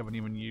here we haven't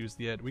even used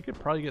yet. We could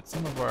probably get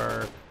some of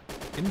our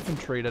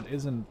infantry that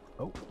isn't...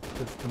 Oh,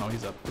 no,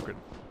 he's up. We're good.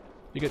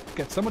 You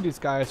get some of these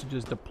guys to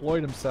just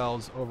deploy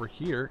themselves over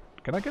here.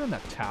 Can I get in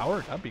that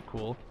tower? That'd be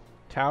cool.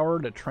 Tower,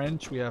 the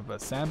trench. We have a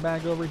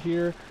sandbag over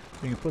here.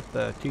 We can put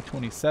the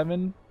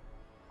T-27...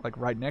 like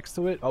right next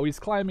to it. Oh, he's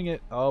climbing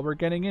it. Oh, we're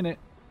getting in it.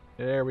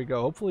 There we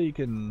go. Hopefully he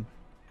can...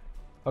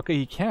 Okay,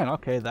 he can.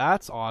 Okay,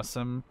 that's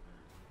awesome.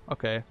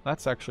 Okay,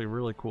 that's actually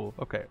really cool.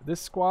 Okay, this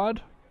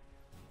squad,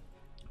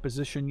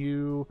 position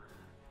you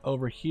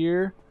over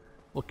here.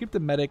 We'll keep the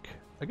medic,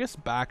 I guess,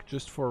 back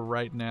just for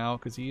right now,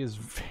 because he is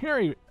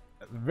very,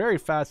 very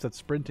fast at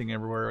sprinting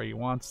everywhere he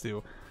wants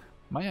to.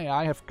 My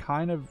AI have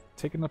kind of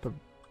taken up a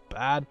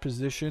bad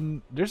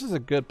position. This is a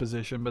good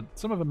position, but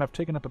some of them have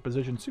taken up a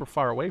position super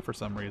far away for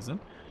some reason.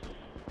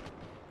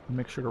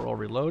 Make sure they're all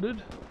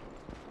reloaded.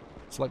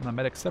 Select my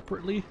medic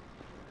separately.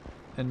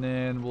 And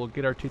then we'll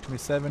get our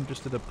T-27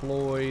 just to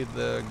deploy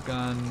the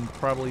gun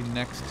probably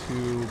next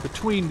to,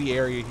 between the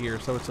area here,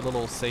 so it's a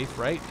little safe,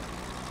 right?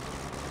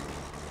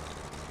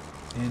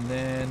 And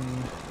then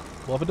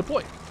we'll have a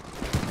deploy.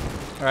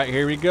 Alright,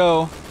 here we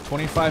go.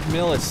 25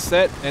 mil is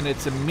set, and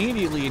it's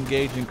immediately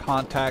engaging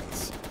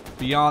contacts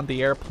beyond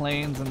the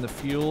airplanes and the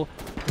fuel.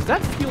 Is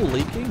that fuel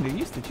leaking?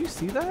 Did you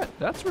see that?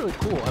 That's really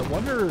cool. I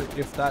wonder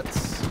if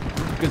that's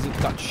because it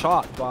got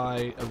shot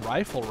by a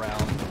rifle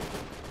round.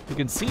 You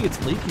can see it's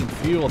leaking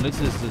fuel, and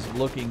this is just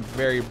looking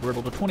very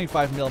brittle. The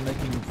 25 mil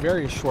making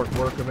very short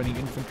work of any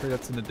infantry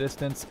that's in the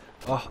distance.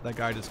 Oh, that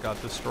guy just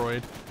got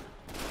destroyed.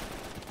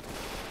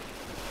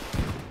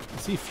 I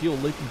see fuel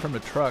leaking from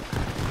the truck.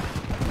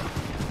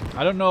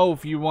 I don't know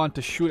if you want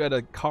to shoot at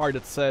a car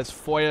that says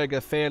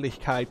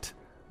Feuergefährlichkeit,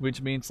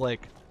 which means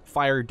like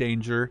fire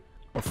danger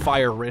or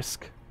fire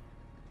risk.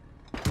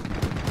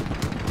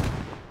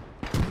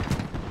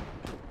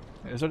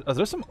 Is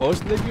there some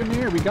Ostlegion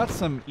here? We got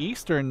some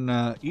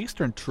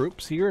Eastern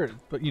troops here,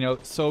 but you know,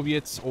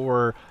 Soviets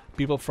or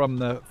people from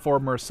the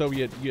former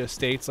Soviet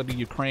states like the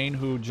Ukraine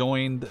who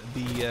joined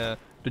the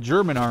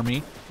German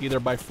army either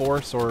by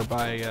force or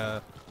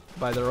by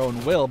their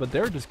own will, but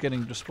they're just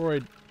getting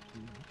destroyed,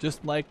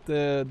 just like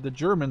the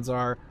Germans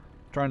are,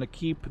 trying to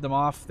keep them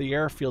off the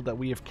airfield that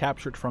we have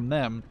captured from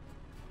them.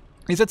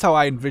 At least that's how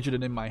I envisioned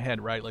it in my head,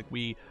 right? Like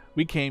we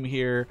came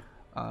here,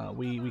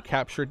 we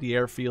captured the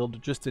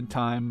airfield just in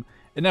time.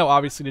 And now,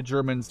 obviously, the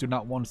Germans do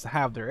not want us to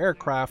have their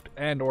aircraft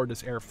and or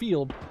this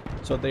airfield,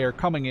 so they are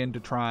coming in to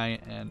try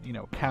and, you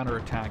know,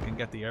 counterattack and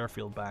get the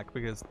airfield back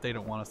because they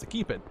don't want us to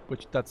keep it,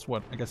 which that's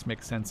what I guess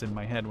makes sense in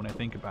my head when I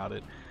think about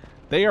it.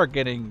 They are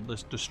getting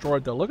just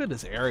destroyed, though. Look at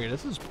this area.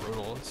 This is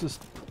brutal. It's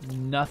just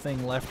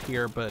nothing left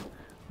here but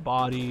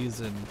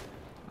bodies, and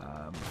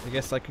I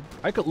guess I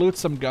could loot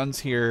some guns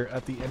here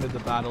at the end of the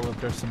battle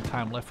if there's some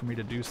time left for me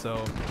to do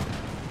so.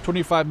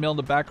 25 mil in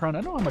the background.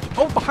 I don't know how much.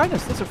 Oh, behind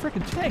us, there's a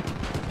freaking tank.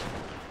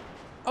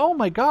 Oh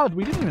my god,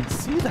 we didn't even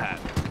see that.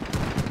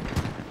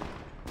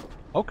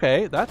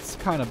 Okay, that's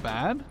kind of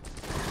bad.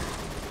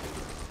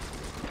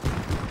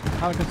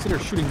 I would consider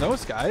shooting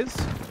those guys.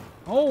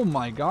 Oh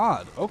my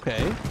god,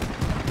 okay.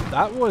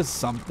 That was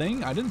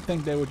something. I didn't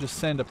think they would just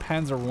send a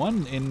Panzer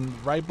I in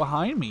right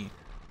behind me.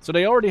 So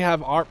they already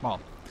have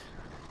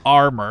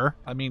armor.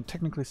 I mean,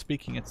 technically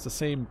speaking, it's the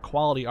same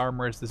quality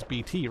armor as this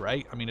BT,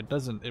 right? I mean,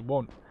 it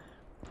won't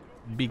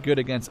be good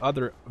against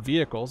other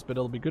vehicles, but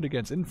it'll be good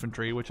against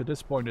infantry, which at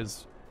this point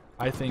is,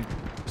 I think,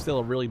 still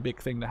a really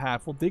big thing to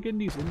have. We'll dig in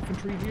these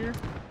infantry here,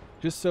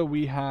 just so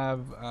we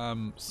have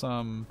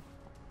some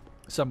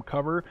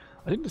cover.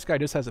 I think this guy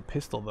just has a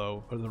pistol,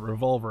 though, or the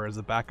revolver as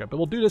a backup. But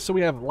we'll do this so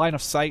we have line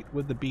of sight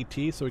with the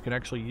BT, so we can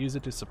actually use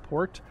it to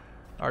support.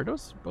 Are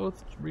those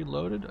both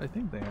reloaded? I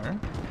think they are.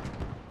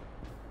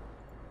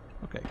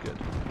 Okay, good.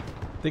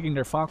 Digging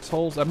their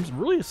foxholes. I'm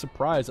really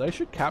surprised. I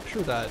should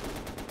capture that.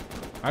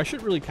 I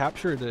should really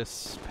capture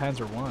this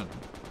Panzer I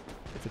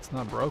if it's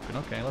not broken.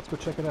 Okay, let's go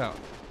check it out.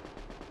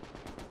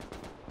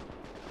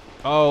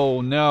 Oh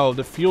no,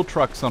 the fuel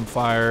truck's on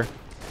fire.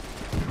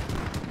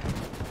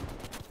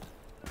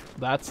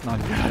 That's not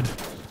good.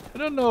 I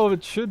don't know if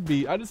it should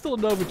be. I just don't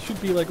know if it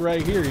should be like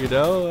right here, you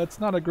know? That's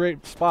not a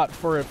great spot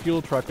for a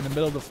fuel truck in the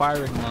middle of the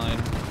firing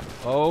line.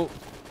 Oh.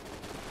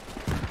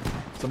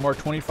 Some more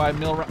 25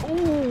 mil.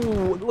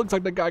 Ooh, it looks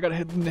like the guy got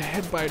hit in the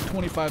head by a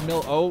 25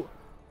 mil. Oh,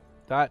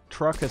 that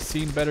truck has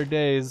seen better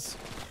days.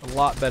 A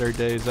lot better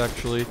days,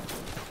 actually.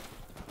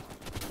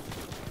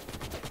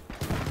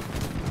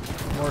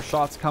 More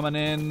shots coming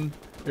in.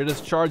 They're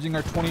just charging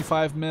our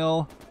 25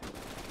 mil.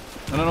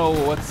 I don't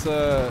know what's,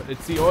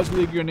 it's the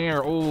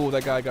Ostfront. Oh,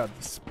 that guy got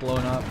blown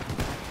up.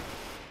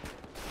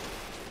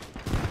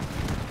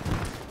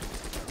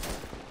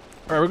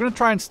 Alright, we're going to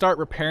try and start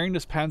repairing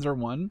this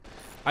Panzer I.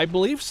 I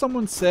believe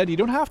someone said you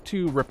don't have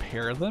to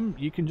repair them.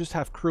 You can just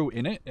have crew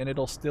in it, and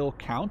it'll still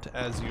count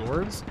as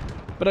yours.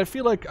 But I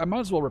feel like I might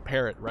as well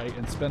repair it, right?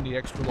 And spend the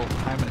extra little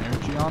time and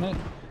energy on it.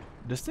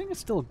 This thing is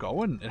still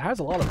going. It has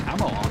a lot of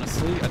ammo,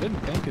 honestly. I didn't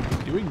think it'd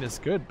be doing this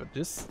good, but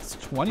just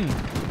 20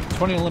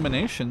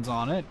 eliminations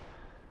on it.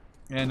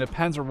 And a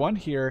Panzer I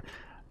here.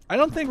 I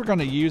don't think we're going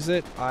to use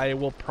it. I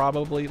will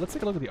probably... Let's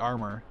take a look at the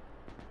armor.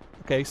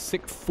 Okay,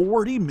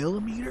 40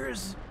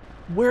 millimeters?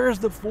 Where's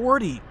the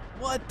 40?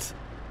 What?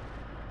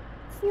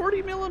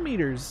 40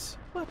 millimeters.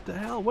 What the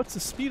hell? What's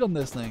the speed on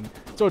this thing?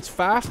 So it's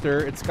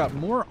faster. It's got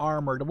more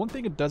armor. The one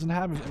thing it doesn't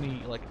have is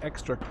any like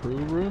extra crew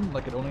room.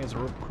 Like it only has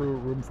a crew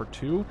room for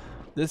 2.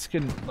 This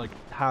can like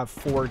have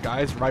 4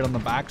 guys right on the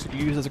back, so you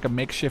can use it as like a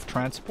makeshift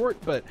transport.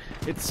 But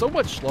it's so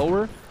much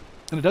slower,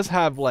 and it does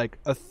have like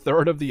a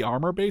third of the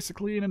armor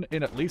basically in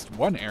at least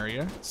one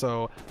area.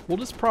 So we'll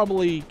just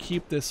probably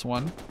keep this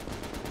one.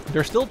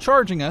 They're still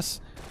charging us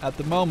at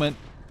the moment.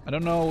 I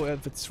don't know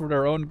if it's for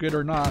their own good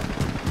or not,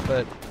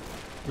 but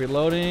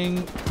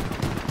reloading.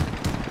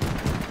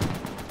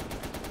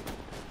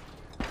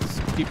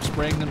 Just keep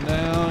spraying them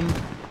down.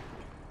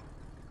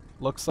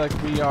 Looks like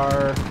we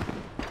are...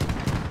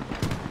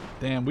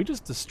 Damn, we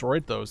just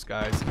destroyed those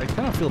guys. I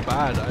kind of feel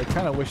bad. I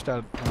kind of wish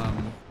that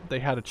they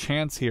had a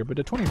chance here, but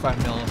the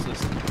 25 mil is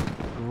just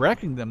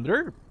wrecking them.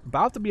 They're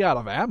about to be out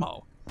of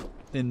ammo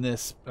in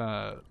this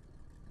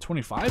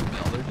 25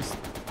 mil. They're just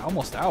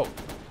almost out.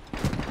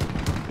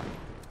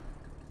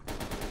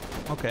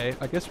 Okay,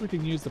 I guess we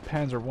can use the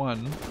Panzer I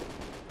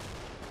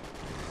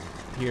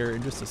here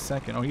in just a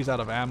second. Oh, he's out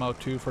of ammo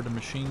too for the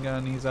machine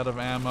gun. He's out of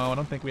ammo. I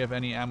don't think we have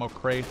any ammo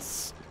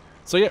crates.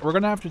 So yeah, we're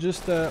gonna have to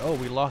just, oh,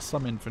 we lost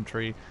some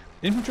infantry.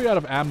 Infantry out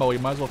of ammo, we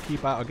might as well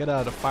keep out, get out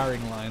of the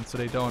firing line so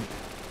they don't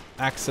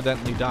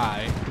accidentally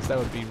die, because that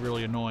would be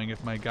really annoying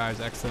if my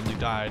guys accidentally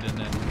died and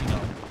then, you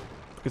know,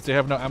 because they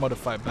have no ammo to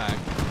fight back.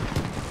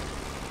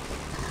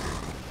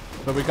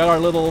 But we got our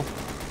little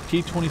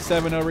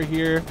T-27 over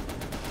here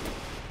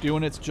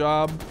doing its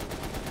job.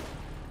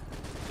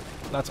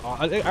 That's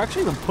awesome. I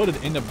actually even put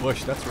it in the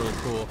bush. That's really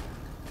cool.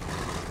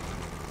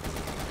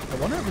 I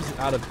wonder if it's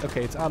out of...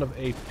 Okay, it's out of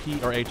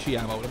AP or HE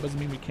ammo. That doesn't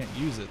mean we can't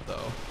use it,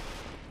 though.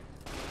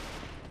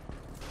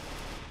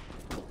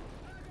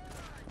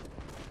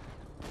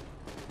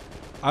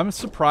 I'm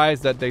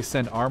surprised that they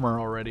send armor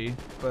already,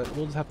 but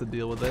we'll just have to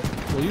deal with it.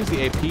 We'll use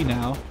the AP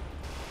now.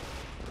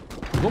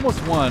 We've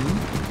almost won.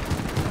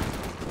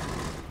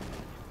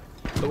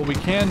 But what we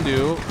can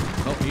do...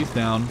 Oh, he's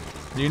down.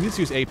 You need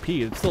to use AP.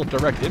 It's still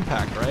direct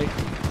impact, right?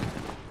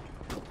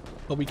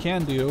 What we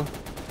can do...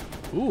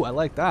 Ooh, I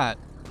like that.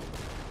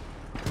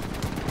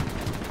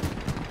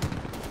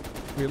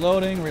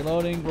 Reloading,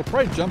 reloading. We'll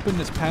probably jump in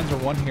this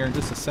Panzer I here in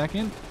just a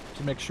second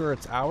to make sure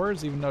it's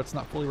ours, even though it's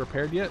not fully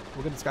repaired yet.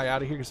 We'll get this guy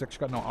out of here because it's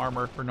got no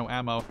armor or no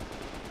ammo.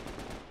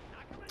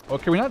 Oh,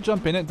 can we not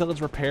jump in it until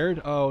it's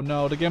repaired? Oh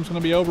no, the game's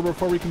going to be over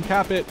before we can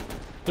cap it.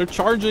 They're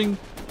charging.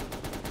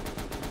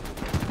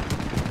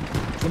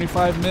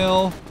 25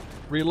 mil.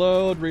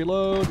 Reload,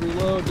 reload,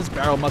 reload. This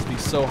barrel must be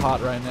so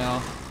hot right now.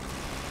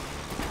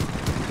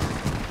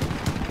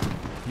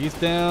 He's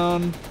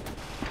down.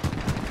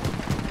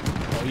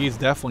 Oh, he's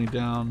definitely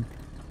down.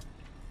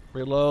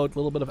 Reload, a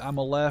little bit of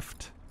ammo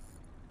left.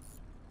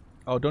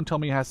 Oh, don't tell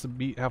me it has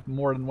to have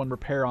more than one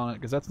repair on it,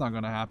 because that's not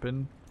going to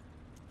happen.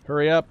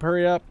 Hurry up,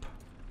 hurry up.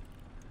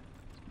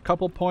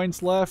 Couple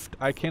points left.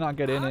 I cannot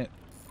get in it.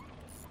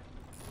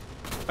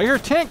 I hear a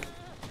tank.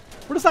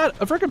 What is that?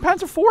 A freaking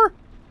Panzer IV?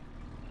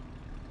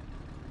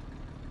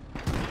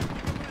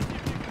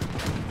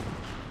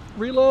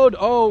 Reload.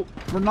 Oh,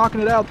 we're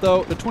knocking it out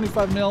though. The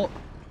 25 mil.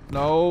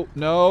 No,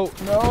 no,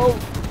 no.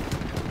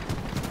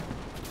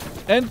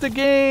 End the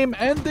game.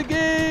 End the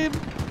game.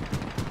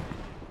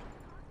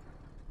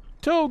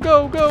 Go,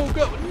 go, go,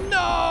 go.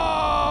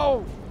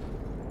 No.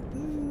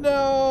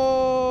 No.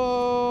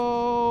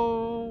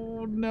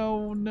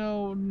 No,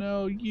 no,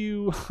 no.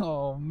 You.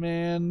 Oh,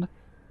 man.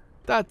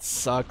 That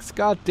sucks.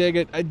 God dang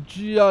it. I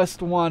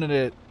just wanted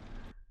it.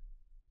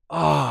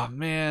 Oh,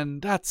 man.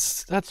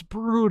 That's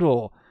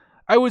brutal.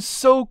 I was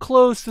so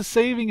close to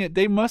saving it.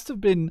 They would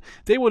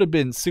have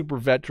been super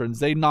veterans.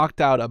 They knocked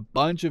out a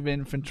bunch of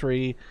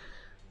infantry.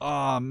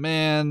 Oh,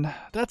 man.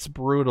 That's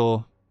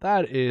brutal.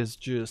 That is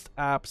just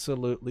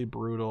absolutely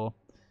brutal.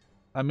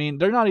 I mean,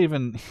 they're not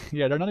even,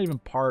 yeah, they're not even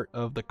part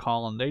of the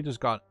column. They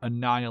just got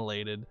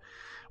annihilated.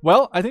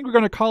 Well, I think we're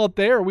going to call it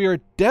there. We are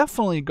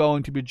definitely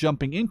going to be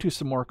jumping into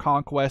some more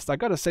Conquest. I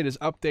got to say, this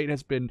update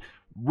has been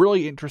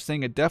really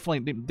interesting. It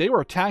definitely, they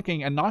were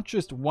attacking, and not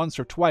just once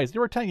or twice. They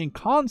were attacking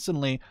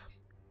constantly.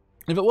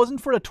 If it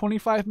wasn't for the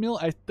 25 mil,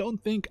 I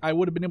don't think I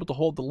would have been able to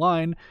hold the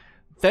line.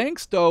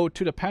 Thanks, though,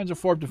 to the Panzer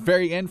IV at the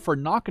very end for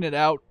knocking it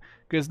out,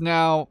 because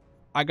now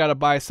I got to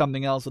buy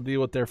something else to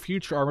deal with their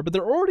future armor. But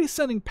they're already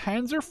sending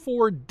Panzer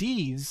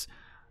IVs.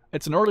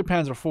 It's an early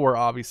Panzer IV,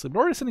 obviously, but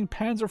already sending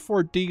Panzer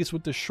IVs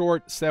with the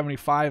short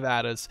 75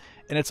 at us,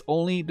 and it's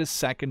only the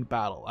second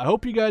battle. I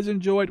hope you guys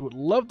enjoyed. Would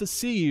love to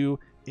see you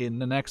in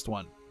the next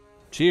one.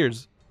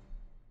 Cheers.